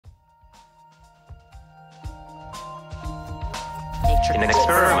in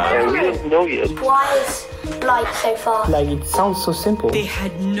experiment. We don't know yet. Why is light so fast? Like, it sounds so simple. They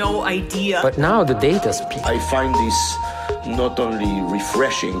had no idea. But now the data speaks. I find this not only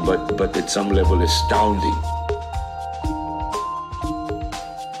refreshing, but at some level astounding.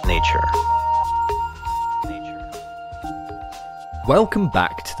 Nature. Welcome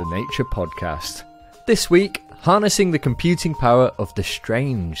back to the Nature Podcast. This week, harnessing the computing power of the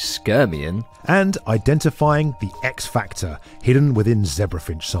strange Skyrmion and identifying the X factor hidden within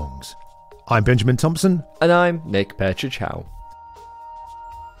zebrafinch songs. I'm Benjamin Thompson. And I'm Nick Petrichow.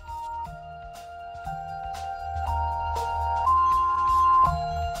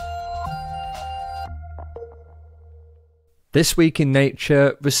 This week in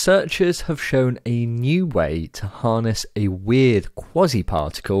Nature, researchers have shown a new way to harness a weird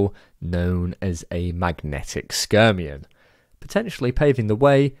quasi-particle known as a magnetic Skyrmion, potentially paving the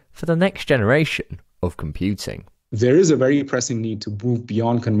way for the next generation of computing. There is a very pressing need to move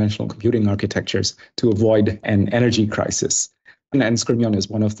beyond conventional computing architectures to avoid an energy crisis. And Skyrmion is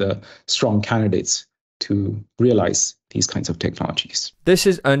one of the strong candidates to realize these kinds of technologies. This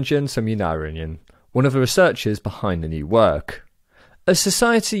is Anjan Samyunarayan, one of the researchers behind the new work. As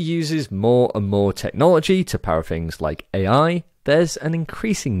society uses more and more technology to power things like AI, there's an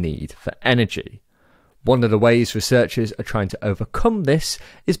increasing need for energy. One of the ways researchers are trying to overcome this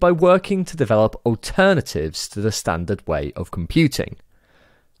is by working to develop alternatives to the standard way of computing.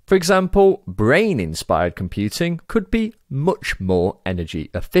 For example, brain-inspired computing could be much more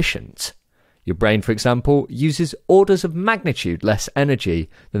energy efficient. Your brain, for example, uses orders of magnitude less energy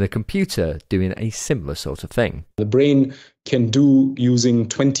than a computer doing a similar sort of thing. The brain can do, using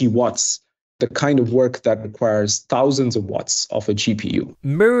 20 watts, the kind of work that requires thousands of watts of a GPU.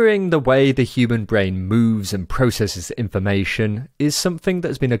 Mirroring the way the human brain moves and processes information is something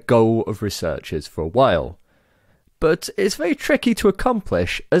that's been a goal of researchers for a while. But it's very tricky to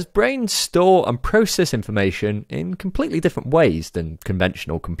accomplish, as brains store and process information in completely different ways than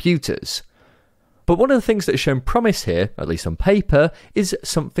conventional computers. But one of the things that's shown promise here, at least on paper, is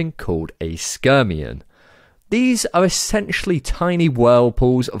something called a Skyrmion. These are essentially tiny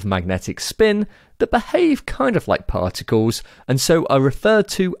whirlpools of magnetic spin that behave kind of like particles and so are referred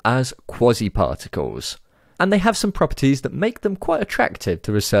to as quasi-particles. And they have some properties that make them quite attractive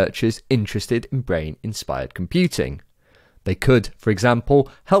to researchers interested in brain-inspired computing. They could, for example,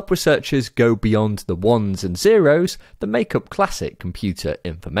 help researchers go beyond the ones and zeros that make up classic computer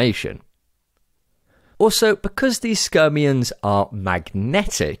information. Also, because these Skyrmions are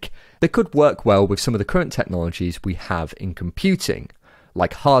magnetic, they could work well with some of the current technologies we have in computing,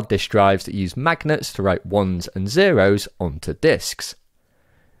 like hard disk drives that use magnets to write ones and zeros onto disks.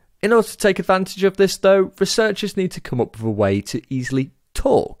 In order to take advantage of this, though, researchers need to come up with a way to easily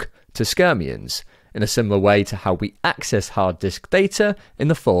talk to Skyrmions, in a similar way to how we access hard disk data in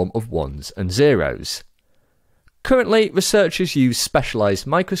the form of ones and zeros. Currently, researchers use specialised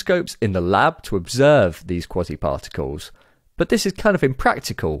microscopes in the lab to observe these quasi-particles, but this is kind of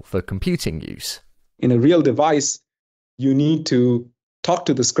impractical for computing use. In a real device, you need to talk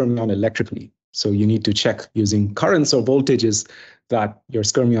to the Skyrmion electrically. So you need to check using currents or voltages that your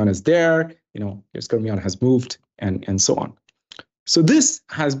Skyrmion is there, your Skyrmion has moved, and so on. So this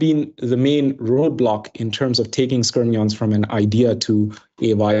has been the main roadblock in terms of taking Skyrmions from an idea to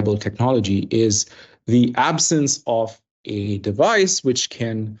a viable technology, is the absence of a device which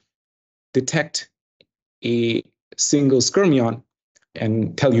can detect a single Skyrmion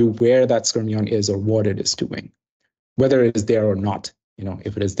and tell you where that Skyrmion is or what it is doing, whether it is there or not,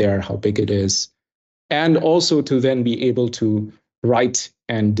 if it is there, how big it is, and also to then be able to write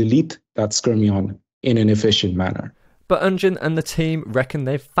and delete that Skyrmion in an efficient manner. But Anjan and the team reckon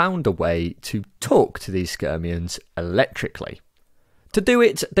they've found a way to talk to these Skyrmions electrically. To do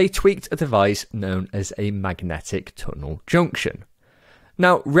it, they tweaked a device known as a magnetic tunnel junction.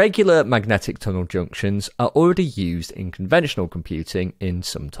 Now, regular magnetic tunnel junctions are already used in conventional computing in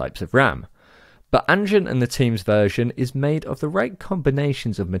some types of RAM, but Anjan and the team's version is made of the right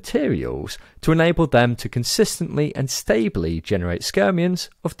combinations of materials to enable them to consistently and stably generate Skyrmions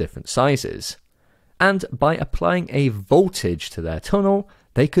of different sizes. And by applying a voltage to their tunnel,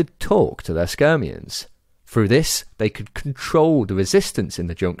 they could talk to their Skyrmions. Through this, they could control the resistance in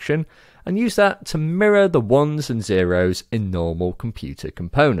the junction and use that to mirror the ones and zeros in normal computer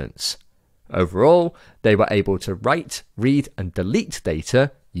components. Overall, they were able to write, read and delete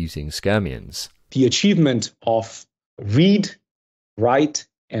data using Skyrmions. The achievement of read, write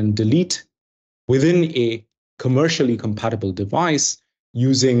and delete within a commercially compatible device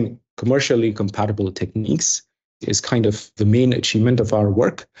using commercially compatible techniques is kind of the main achievement of our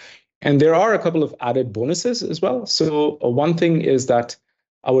work. And there are a couple of added bonuses as well. So one thing is that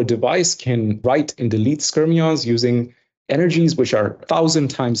our device can write and delete skyrmions using energies which are 1,000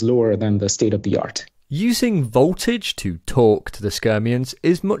 times lower than the state of the art. Using voltage to talk to the skyrmions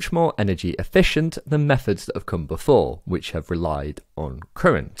is much more energy efficient than methods that have come before, which have relied on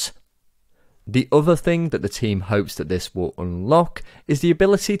current. The other thing that the team hopes that this will unlock is the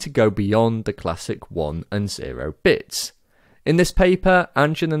ability to go beyond the classic 1 and 0 bits. In this paper,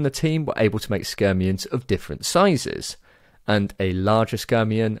 Anjan and the team were able to make skyrmions of different sizes, and a larger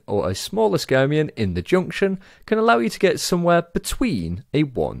skyrmion or a smaller skyrmion in the junction can allow you to get somewhere between a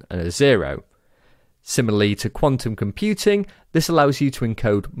 1 and a 0. Similarly to quantum computing, this allows you to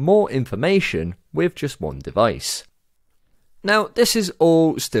encode more information with just one device. Now, this is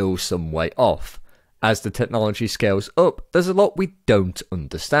all still some way off. As the technology scales up, there's a lot we don't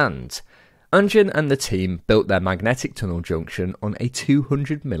understand. Anjan and the team built their magnetic tunnel junction on a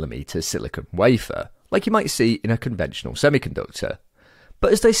 200mm silicon wafer, like you might see in a conventional semiconductor.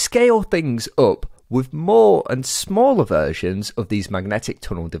 But as they scale things up with more and smaller versions of these magnetic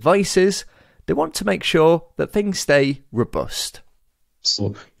tunnel devices, they want to make sure that things stay robust.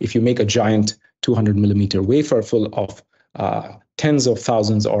 So if you make a giant 200mm wafer full of tens of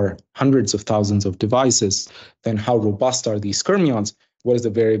thousands or hundreds of thousands of devices, then how robust are these skyrmions? What is the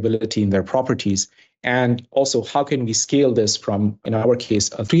variability in their properties? And also, how can we scale this from, in our case,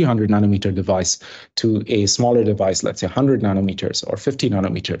 a 300 nanometer device to a smaller device, let's say 100 nanometers or 50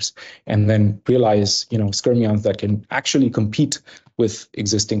 nanometers, and then realize, skyrmions that can actually compete with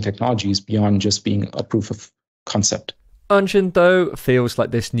existing technologies beyond just being a proof of concept. Anjan, though, feels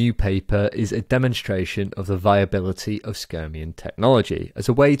like this new paper is a demonstration of the viability of skyrmion technology as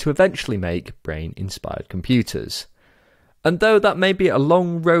a way to eventually make brain-inspired computers. And though that may be a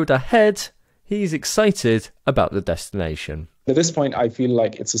long road ahead, he's excited about the destination. At this point, I feel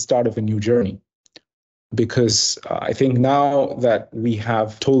like it's the start of a new journey, because I think now that we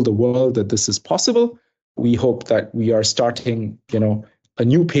have told the world that this is possible, we hope that we are starting, a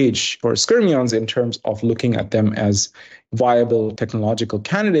new page for skyrmions in terms of looking at them as viable technological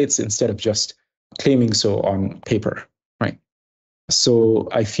candidates instead of just claiming so on paper, right? So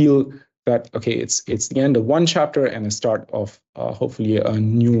I feel that, okay, it's the end of one chapter and the start of hopefully a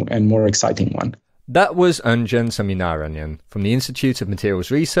new and more exciting one. That was Anjan Saminarayan from the Institute of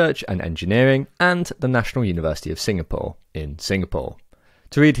Materials Research and Engineering and the National University of Singapore in Singapore.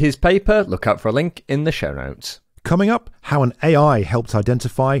 To read his paper, look out for a link in the show notes. Coming up, how an AI helped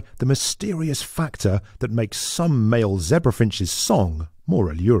identify the mysterious factor that makes some male zebrafinch's song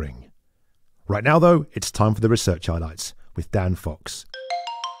more alluring. Right now, though, it's time for the research highlights with Dan Fox.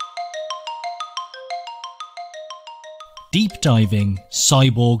 Deep-diving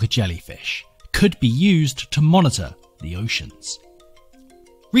cyborg jellyfish could be used to monitor the oceans.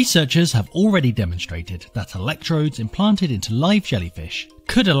 Researchers have already demonstrated that electrodes implanted into live jellyfish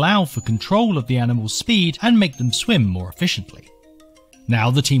could allow for control of the animal's speed and make them swim more efficiently. Now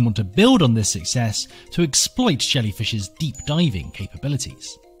the team want to build on this success to exploit jellyfish's deep diving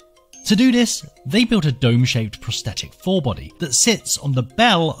capabilities. To do this, they built a dome-shaped prosthetic forebody that sits on the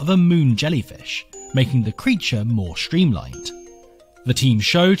bell of a moon jellyfish, making the creature more streamlined. The team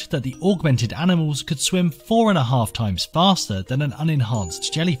showed that the augmented animals could swim 4.5 times faster than an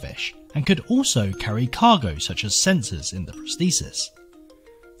unenhanced jellyfish, and could also carry cargo such as sensors in the prosthesis.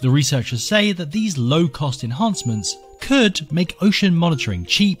 The researchers say that these low-cost enhancements could make ocean monitoring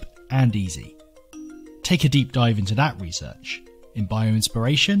cheap and easy. Take a deep dive into that research in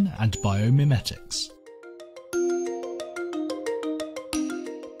bioinspiration and biomimetics.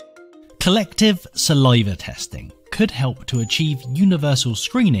 Collective saliva testing could help to achieve universal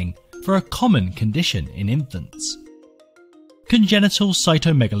screening for a common condition in infants. Congenital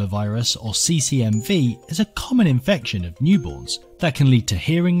cytomegalovirus, or CCMV, is a common infection of newborns that can lead to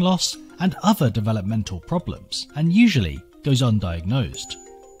hearing loss and other developmental problems, and usually goes undiagnosed.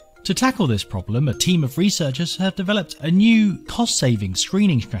 To tackle this problem, a team of researchers have developed a new cost-saving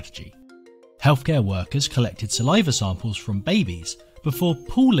screening strategy. Healthcare workers collected saliva samples from babies before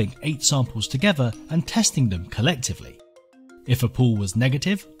pooling 8 samples together and testing them collectively. If a pool was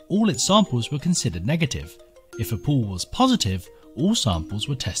negative, all its samples were considered negative. If a pool was positive, all samples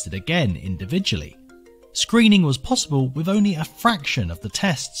were tested again individually. Screening was possible with only a fraction of the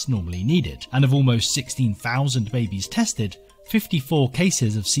tests normally needed, and of almost 16,000 babies tested, 54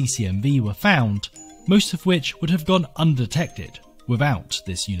 cases of CCMV were found, most of which would have gone undetected without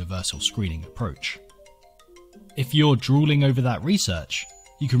this universal screening approach. If you're drooling over that research,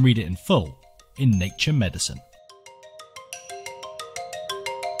 you can read it in full in Nature Medicine.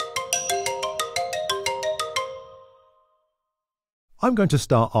 I'm going to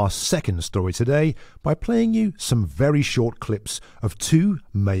start our second story today by playing you some very short clips of 2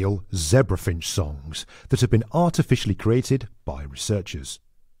 male zebrafinch songs that have been artificially created by researchers.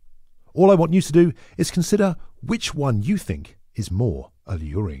 All I want you to do is consider which one you think is more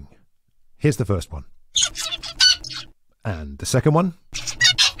alluring. Here's the first one. And the second one?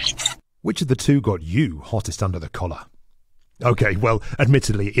 Which of the 2 got you hottest under the collar? Okay, well,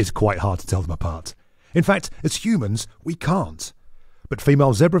 admittedly, it is quite hard to tell them apart. In fact, as humans, we can't. But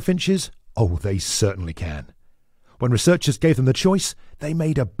female zebrafinches, oh, they certainly can. When researchers gave them the choice, they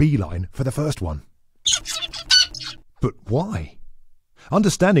made a beeline for the first one. But why?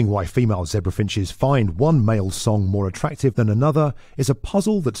 Understanding why female zebrafinches find one male song more attractive than another is a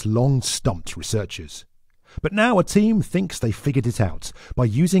puzzle that's long stumped researchers. But now a team thinks they figured it out by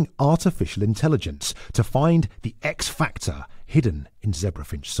using artificial intelligence to find the X factor hidden in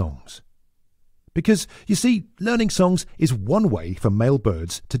zebrafinch songs. Because, you see, learning songs is one way for male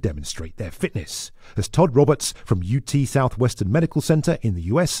birds to demonstrate their fitness, as Todd Roberts from UT Southwestern Medical Center in the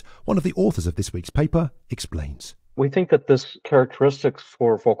US, one of the authors of this week's paper, explains. We think that this characteristics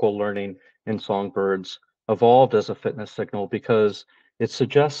for vocal learning in songbirds evolved as a fitness signal because it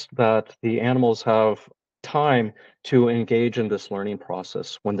suggests that the animals have time to engage in this learning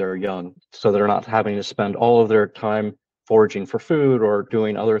process when they're young, so they're not having to spend all of their time foraging for food or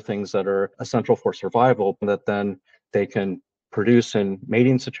doing other things that are essential for survival that then they can produce in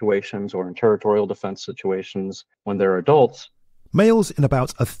mating situations or in territorial defense situations when they're adults. Males in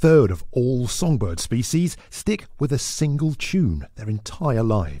about a third of all songbird species stick with a single tune their entire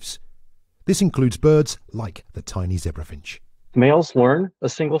lives. This includes birds like the tiny zebrafinch. Males learn a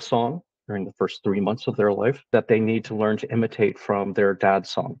single song during the first 3 months of their life that they need to learn to imitate from their dad's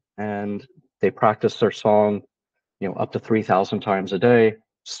song. And they practice their song up to 3,000 times a day,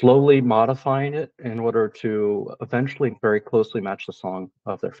 slowly modifying it in order to eventually very closely match the song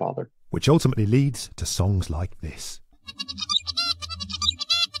of their father. Which ultimately leads to songs like this.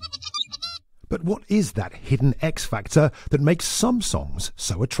 But what is that hidden X factor that makes some songs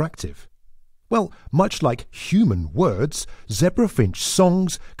so attractive? Well, much like human words, zebrafinch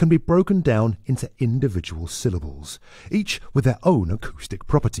songs can be broken down into individual syllables, each with their own acoustic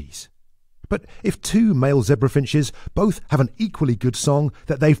properties. But if 2 male zebrafinches both have an equally good song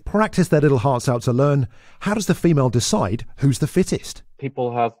that they've practiced their little hearts out to learn, how does the female decide who's the fittest?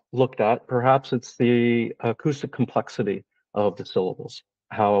 People have looked at, perhaps it's the acoustic complexity of the syllables,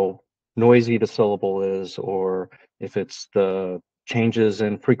 how noisy the syllable is, or if it's the changes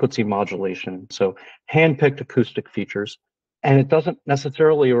in frequency modulation. So hand-picked acoustic features. And it doesn't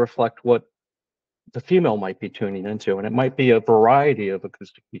necessarily reflect what the female might be tuning into, and it might be a variety of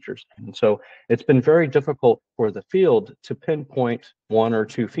acoustic features. And so it's been very difficult for the field to pinpoint 1 or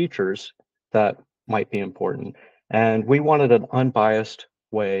 2 features that might be important. And we wanted an unbiased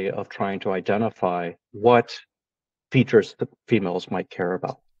way of trying to identify what features the females might care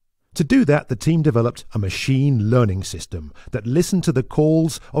about. To do that, the team developed a machine learning system that listened to the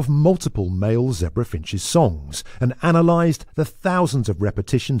calls of multiple male zebrafinches' songs and analysed the thousands of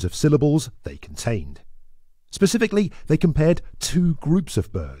repetitions of syllables they contained. Specifically, they compared 2 groups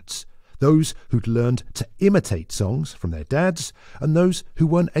of birds, those who'd learned to imitate songs from their dads and those who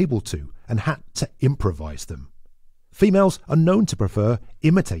weren't able to and had to improvise them. Females are known to prefer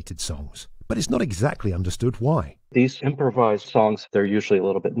imitated songs, but it's not exactly understood why. These improvised songs, they're usually a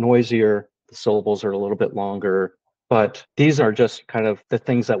little bit noisier, the syllables are a little bit longer, but these are just kind of the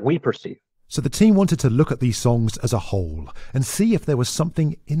things that we perceive. So the team wanted to look at these songs as a whole and see if there was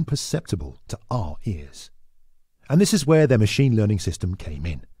something imperceptible to our ears. And this is where their machine learning system came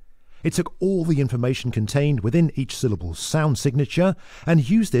in. It took all the information contained within each syllable's sound signature and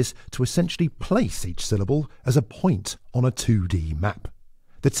used this to essentially place each syllable as a point on a 2D map.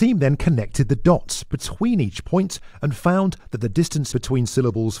 The team then connected the dots between each point and found that the distance between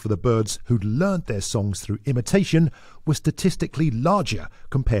syllables for the birds who'd learnt their songs through imitation was statistically larger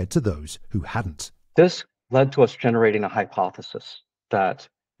compared to those who hadn't. This led to us generating a hypothesis that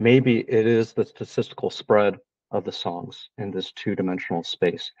maybe it is the statistical spread of the songs in this 2-dimensional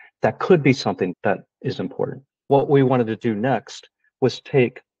space. That could be something that is important. What we wanted to do next was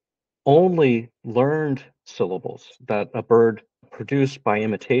take only learned syllables that a bird produced by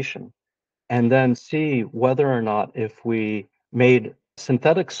imitation, and then see whether or not if we made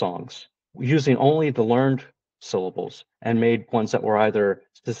synthetic songs using only the learned syllables and made ones that were either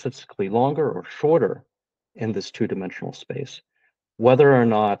statistically longer or shorter in this 2-dimensional space, whether or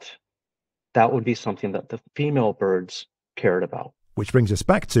not that would be something that the female birds cared about. Which brings us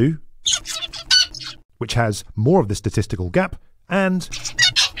back to which has more of the statistical gap and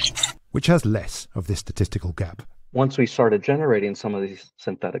which has less of this statistical gap. once we started generating some of these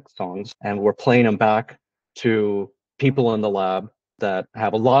synthetic songs and we're playing them back to people in the lab that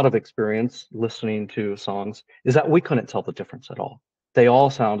have a lot of experience listening to songs, is that we couldn't tell the difference at all. They all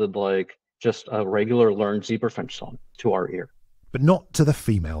sounded like just a regular learned zebrafinch song to our ear. But not to the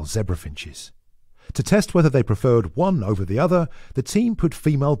female zebrafinches. To test whether they preferred one over the other, the team put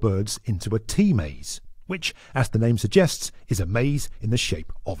female birds into a T maze, which, as the name suggests, is a maze in the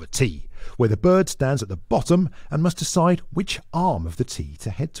shape of a T, where the bird stands at the bottom and must decide which arm of the T to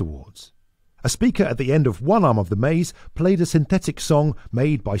head towards. A speaker at the end of one arm of the maze played a synthetic song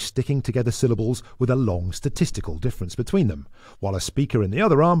made by sticking together syllables with a long statistical difference between them, while a speaker in the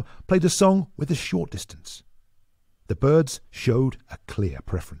other arm played a song with a short distance. The birds showed a clear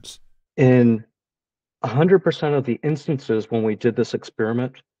preference. In 100% of the instances when we did this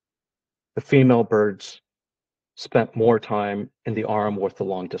experiment, the female birds spent more time in the arm with the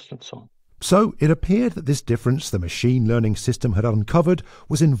long distance song. So it appeared that this difference the machine learning system had uncovered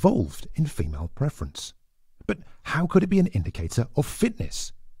was involved in female preference. But how could it be an indicator of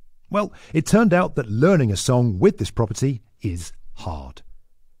fitness? Well, it turned out that learning a song with this property is hard.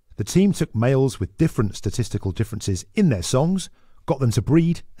 The team took males with different statistical differences in their songs, got them to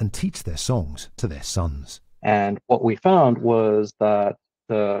breed and teach their songs to their sons. And what we found was that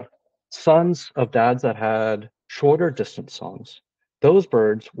the sons of dads that had shorter distance songs, those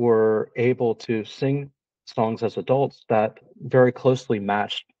birds were able to sing songs as adults that very closely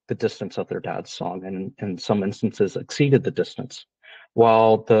matched the distance of their dad's song, and in some instances exceeded the distance.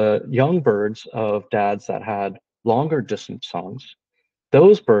 While the young birds of dads that had longer distance songs,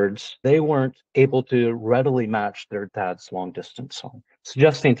 those birds, they weren't able to readily match their dad's long distance song,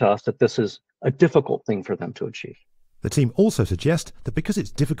 suggesting to us that this is a difficult thing for them to achieve. The team also suggest that because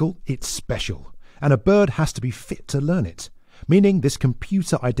it's difficult, it's special, and a bird has to be fit to learn it, meaning this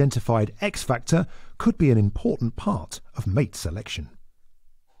computer-identified X factor could be an important part of mate selection.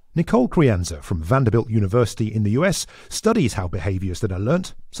 Nicole Crianza from Vanderbilt University in the US studies how behaviours that are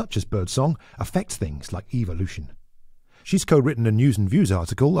learnt, such as birdsong, affect things like evolution. She's co-written a News and Views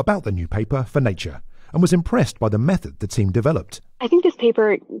article about the new paper for Nature and was impressed by the method the team developed. I think this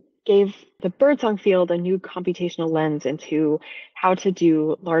paper gave the birdsong field a new computational lens into how to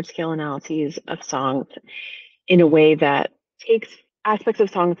do large-scale analyses of songs in a way that takes aspects of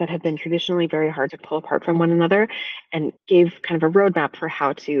songs that have been traditionally very hard to pull apart from one another and gave kind of a roadmap for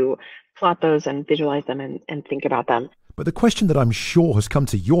how to plot those and visualize them and think about them. But the question that I'm sure has come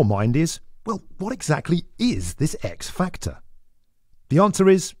to your mind is, well, what exactly is this X factor? The answer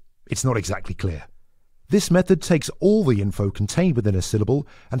is, it's not exactly clear. This method takes all the info contained within a syllable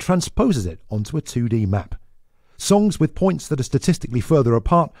and transposes it onto a 2D map. Songs with points that are statistically further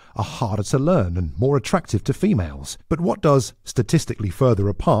apart are harder to learn and more attractive to females. But what does statistically further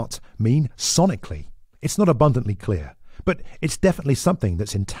apart mean sonically? It's not abundantly clear, but it's definitely something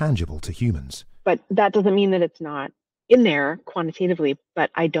that's intangible to humans. But that doesn't mean that it's not in there quantitatively,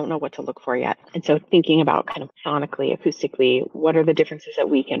 but I don't know what to look for yet. And so thinking about kind of sonically, acoustically, what are the differences that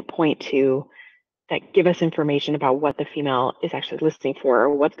we can point to that give us information about what the female is actually listening for, or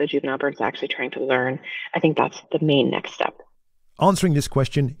what the juvenile bird is actually trying to learn. I think that's the main next step. Answering this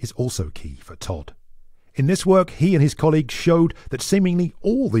question is also key for Todd. In this work, he and his colleagues showed that seemingly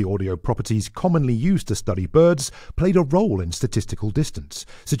all the audio properties commonly used to study birds played a role in statistical distance,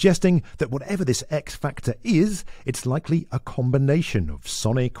 suggesting that whatever this X factor is, it's likely a combination of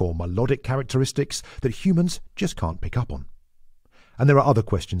sonic or melodic characteristics that humans just can't pick up on. And there are other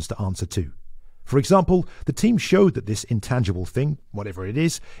questions to answer too. For example, the team showed that this intangible thing, whatever it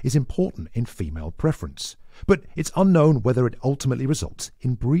is important in female preference. But it's unknown whether it ultimately results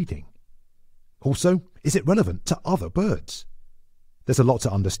in breeding. Also, is it relevant to other birds? There's a lot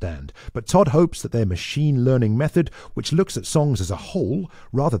to understand, but Todd hopes that their machine learning method, which looks at songs as a whole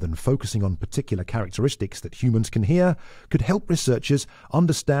rather than focusing on particular characteristics that humans can hear, could help researchers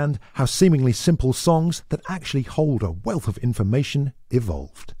understand how seemingly simple songs that actually hold a wealth of information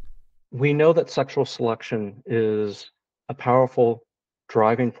evolved. We know that sexual selection is a powerful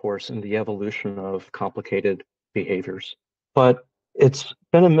driving force in the evolution of complicated behaviors. But it's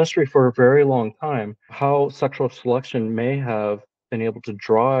been a mystery for a very long time how sexual selection may have been able to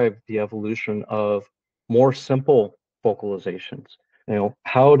drive the evolution of more simple vocalizations.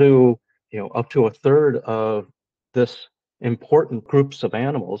 How do, up to a third of this important groups of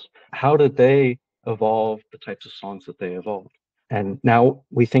animals, how did they evolve the types of songs that they evolved? And now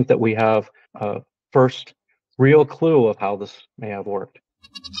we think that we have a first real clue of how this may have worked.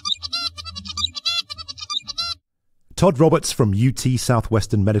 Todd Roberts from UT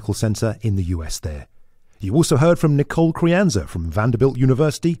Southwestern Medical Center in the US there. You also heard from Nicole Crianza from Vanderbilt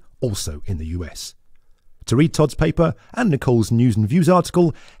University, also in the US. To read Todd's paper and Nicole's News and Views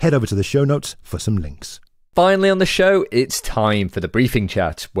article, head over to the show notes for some links. Finally on the show, it's time for the briefing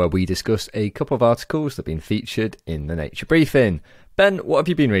chat, where we discuss a couple of articles that have been featured in the Nature Briefing. Ben, what have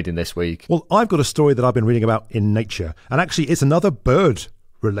you been reading this week? Well, I've got a story that I've been reading about in Nature, and actually it's another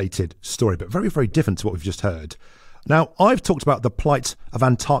bird-related story, but very, very different to what we've just heard. Now, I've talked about the plight of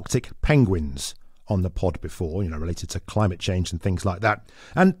Antarctic penguins on the pod before, related to climate change and things like that.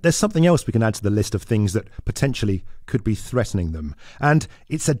 And there's something else we can add to the list of things that potentially could be threatening them. And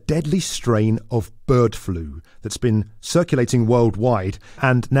it's a deadly strain of bird flu that's been circulating worldwide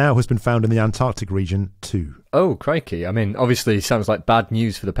and now has been found in the Antarctic region too. Oh, crikey. I mean, obviously it sounds like bad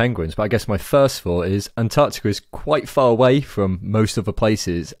news for the penguins, but I guess my first thought is Antarctica is quite far away from most other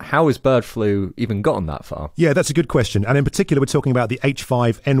places. How has bird flu even gotten that far? Yeah, that's a good question. And in particular, we're talking about the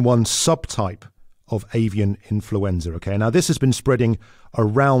H5N1 subtype of avian influenza. Okay, now this has been spreading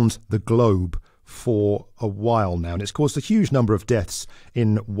around the globe for a while now, and it's caused a huge number of deaths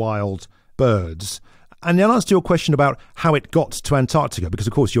in wild birds. And the answer to your question about how it got to Antarctica, because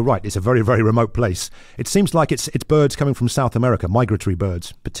of course you're right, it's a very, very remote place. It seems like it's birds coming from South America, migratory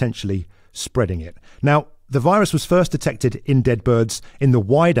birds, potentially spreading it. Now, the virus was first detected in dead birds in the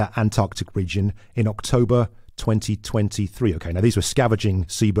wider Antarctic region in October 2023. Okay, now these were scavenging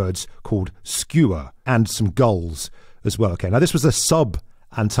seabirds called skua and some gulls as well. Okay, now this was a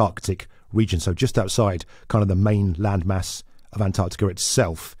sub-Antarctic region, so just outside kind of the main landmass of Antarctica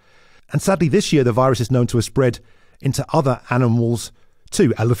itself. And sadly, this year the virus is known to have spread into other animals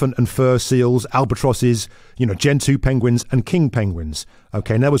too: elephant and fur seals, albatrosses, gentoo penguins and king penguins.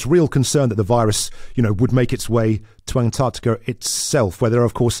 Okay, and there was real concern that the virus, would make its way to Antarctica itself, where there are,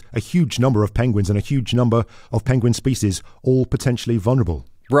 of course, a huge number of penguins and a huge number of penguin species, all potentially vulnerable.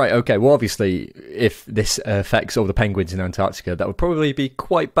 Right, okay. Well, obviously, if this affects all the penguins in Antarctica, that would probably be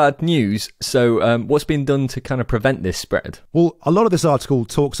quite bad news. So what's been done to kind of prevent this spread? Well, a lot of this article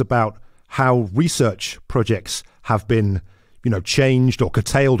talks about how research projects have been changed or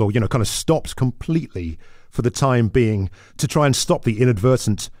curtailed or, kind of stopped completely for the time being to try and stop the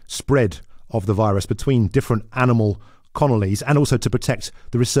inadvertent spread of the virus between different animal colonies and also to protect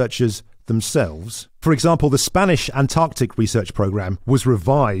the researchers themselves. For example, the Spanish Antarctic research program was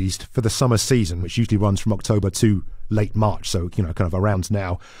revised for the summer season, which usually runs from October to late March, so, kind of around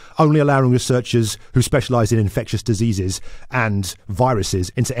now, only allowing researchers who specialise in infectious diseases and viruses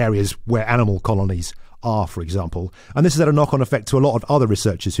into areas where animal colonies are, for example. And this has had a knock-on effect to a lot of other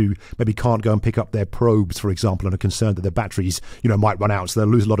researchers who maybe can't go and pick up their probes, for example, and are concerned that their batteries, might run out, so they'll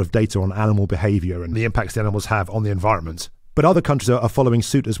lose a lot of data on animal behaviour and the impacts the animals have on the environment. But other countries are following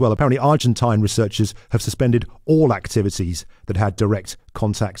suit as well. Apparently, Argentine researchers have suspended all activities that had direct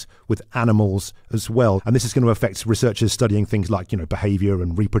contact with animals as well. And this is going to affect researchers studying things like, behaviour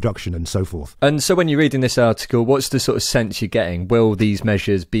and reproduction and so forth. And so when you're reading this article, what's the sort of sense you're getting? Will these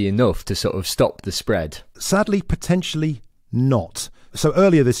measures be enough to sort of stop the spread? Sadly, potentially not. So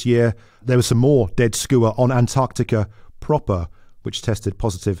earlier this year, there was some more dead skua on Antarctica proper, which tested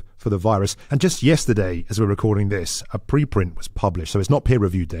positive for the virus. And just yesterday, as we're recording this, a preprint was published, so it's not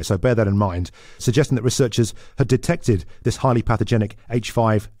peer-reviewed there, so bear that in mind, suggesting that researchers had detected this highly pathogenic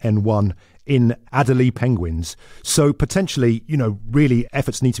H5N1 in Adelie penguins. So potentially, really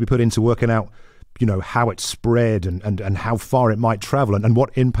efforts need to be put into working out, how it spread and how far it might travel and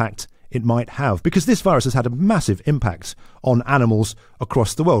what impact it might have. Because this virus has had a massive impact on animals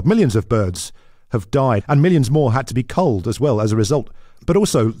across the world. Millions of birds have died, and millions more had to be culled as well as a result. But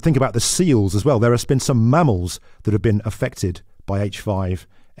also think about the seals as well. There has been some mammals that have been affected by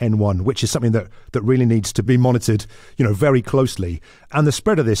H5N1, which is something that really needs to be monitored, very closely. And the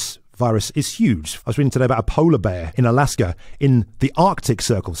spread of this virus is huge. I was reading today about a polar bear in Alaska in the Arctic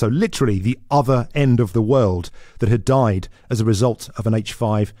Circle, so literally the other end of the world, that had died as a result of an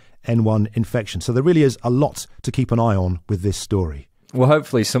H5N1 infection. So there really is a lot to keep an eye on with this story. Well,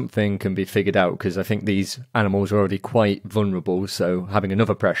 hopefully something can be figured out, because I think these animals are already quite vulnerable, so having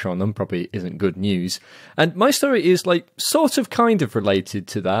another pressure on them probably isn't good news. And my story is sort of kind of related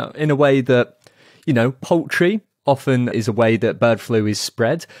to that in a way that, poultry often is a way that bird flu is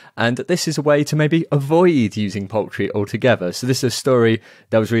spread, and this is a way to maybe avoid using poultry altogether. So this is a story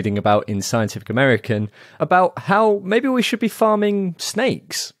that I was reading about in Scientific American about how maybe we should be farming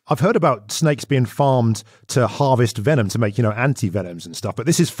snakes. I've heard about snakes being farmed to harvest venom, to make, anti-venoms and stuff, but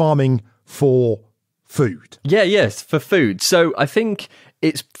this is farming for food. Yes, for food. So I think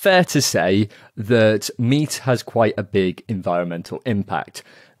it's fair to say that meat has quite a big environmental impact.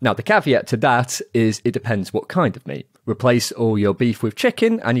 Now, the caveat to that is it depends what kind of meat. Replace all your beef with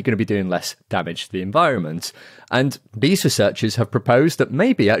chicken and you're going to be doing less damage to the environment. And these researchers have proposed that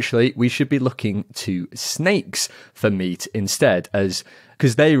maybe actually we should be looking to snakes for meat instead,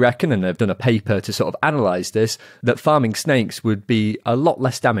 because they reckon, and they've done a paper to sort of analyse this, that farming snakes would be a lot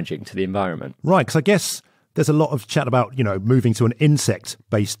less damaging to the environment. Right, because I guess there's a lot of chat about, moving to an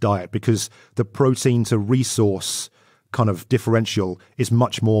insect-based diet because the protein to resource kind of differential is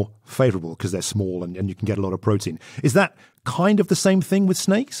much more favourable because they're small and you can get a lot of protein. Is that kind of the same thing with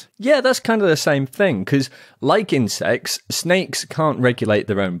snakes? Yeah, that's kind of the same thing because like insects, snakes can't regulate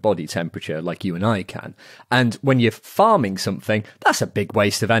their own body temperature like you and I can. And when you're farming something, that's a big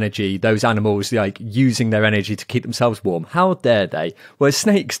waste of energy. Those animals like using their energy to keep themselves warm. How dare they? Whereas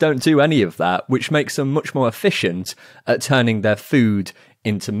snakes don't do any of that, which makes them much more efficient at turning their food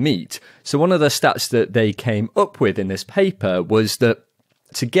into meat. So one of the stats that they came up with in this paper was that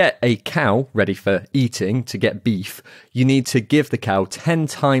to get a cow ready for eating, to get beef, you need to give the cow 10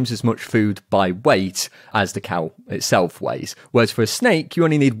 times as much food by weight as the cow itself weighs. Whereas for a snake, you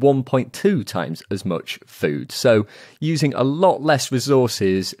only need 1.2 times as much food. So using a lot less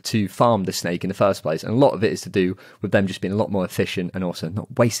resources to farm the snake in the first place. And a lot of it is to do with them just being a lot more efficient and also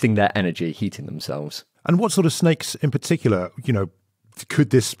not wasting their energy heating themselves. And what sort of snakes in particular, could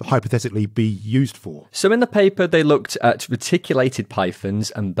this hypothetically be used for? So in the paper, they looked at reticulated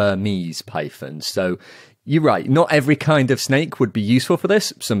pythons and Burmese pythons. So you're right, not every kind of snake would be useful for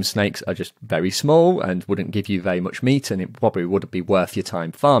this. Some snakes are just very small and wouldn't give you very much meat, and it probably wouldn't be worth your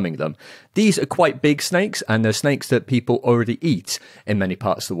time farming them. These are quite big snakes, and they're snakes that people already eat in many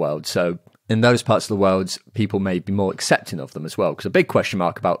parts of the world. So in those parts of the world, people may be more accepting of them as well. Because a big question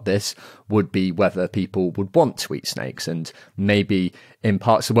mark about this would be whether people would want to eat snakes. And maybe in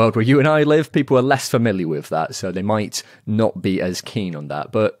parts of the world where you and I live, people are less familiar with that. So they might not be as keen on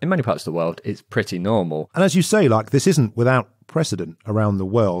that. But in many parts of the world, it's pretty normal. And as you say, this isn't without precedent around the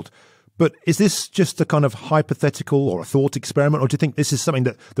world. But is this just a kind of hypothetical or a thought experiment? Or do you think this is something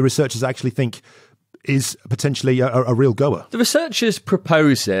that the researchers actually think is potentially a real goer? The researchers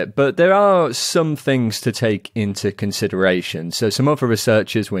propose it, but there are some things to take into consideration. So some other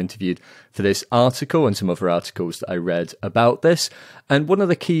researchers were interviewed for this article and some other articles that I read about this. And one of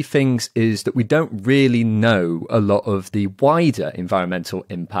the key things is that we don't really know a lot of the wider environmental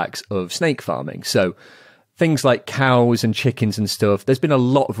impacts of snake farming. So things like cows and chickens and stuff, there's been a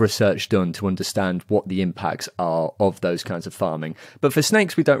lot of research done to understand what the impacts are of those kinds of farming. But for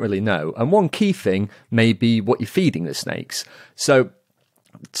snakes, we don't really know. And one key thing may be what you're feeding the snakes. So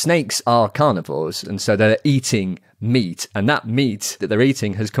snakes are carnivores, and so they're eating meat, and that meat that they're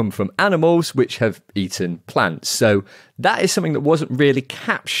eating has come from animals which have eaten plants. So that is something that wasn't really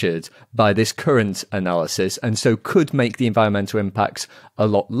captured by this current analysis, and so could make the environmental impacts a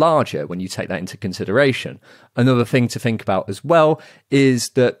lot larger when you take that into consideration. Another thing to think about as well is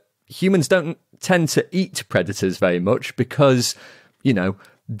that humans don't tend to eat predators very much because,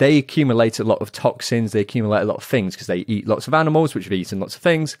 they accumulate a lot of toxins, they accumulate a lot of things because they eat lots of animals which have eaten lots of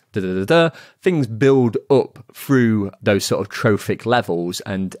things. Things build up through those sort of trophic levels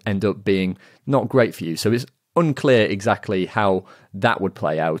and end up being not great for you. So it's unclear exactly how that would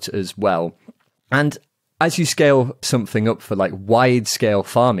play out as well. And as you scale something up for wide scale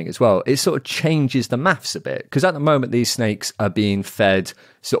farming as well, it sort of changes the maths a bit. Because at the moment, these snakes are being fed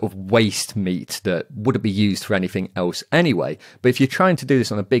sort of waste meat that wouldn't be used for anything else anyway. But if you're trying to do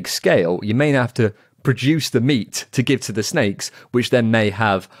this on a big scale, you may have to produce the meat to give to the snakes, which then may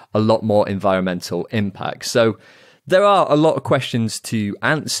have a lot more environmental impact. So there are a lot of questions to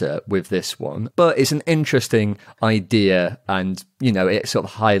answer with this one, but it's an interesting idea, and it sort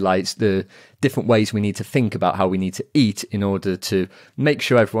of highlights the different ways we need to think about how we need to eat in order to make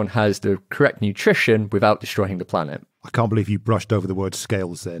sure everyone has the correct nutrition without destroying the planet. I can't believe you brushed over the word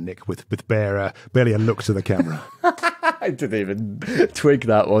scales there, Nick, with barely a look to the camera. I didn't even twig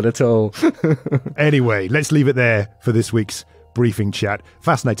that one at all. Anyway, let's leave it there for this week's briefing chat.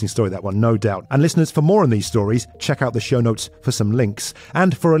 Fascinating story, that one, no doubt. And listeners, for more on these stories, check out the show notes for some links,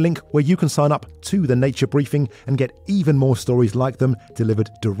 and for a link where you can sign up to the Nature Briefing and get even more stories like them delivered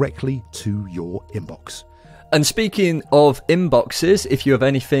directly to your inbox. And speaking of inboxes, if you have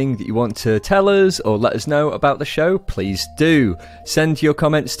anything that you want to tell us or let us know about the show, please do. Send your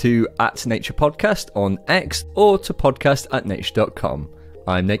comments to @NaturePodcast on X or to podcast@nature.com.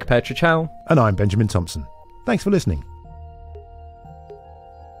 I'm Nick Petrichow. And I'm Benjamin Thompson. Thanks for listening.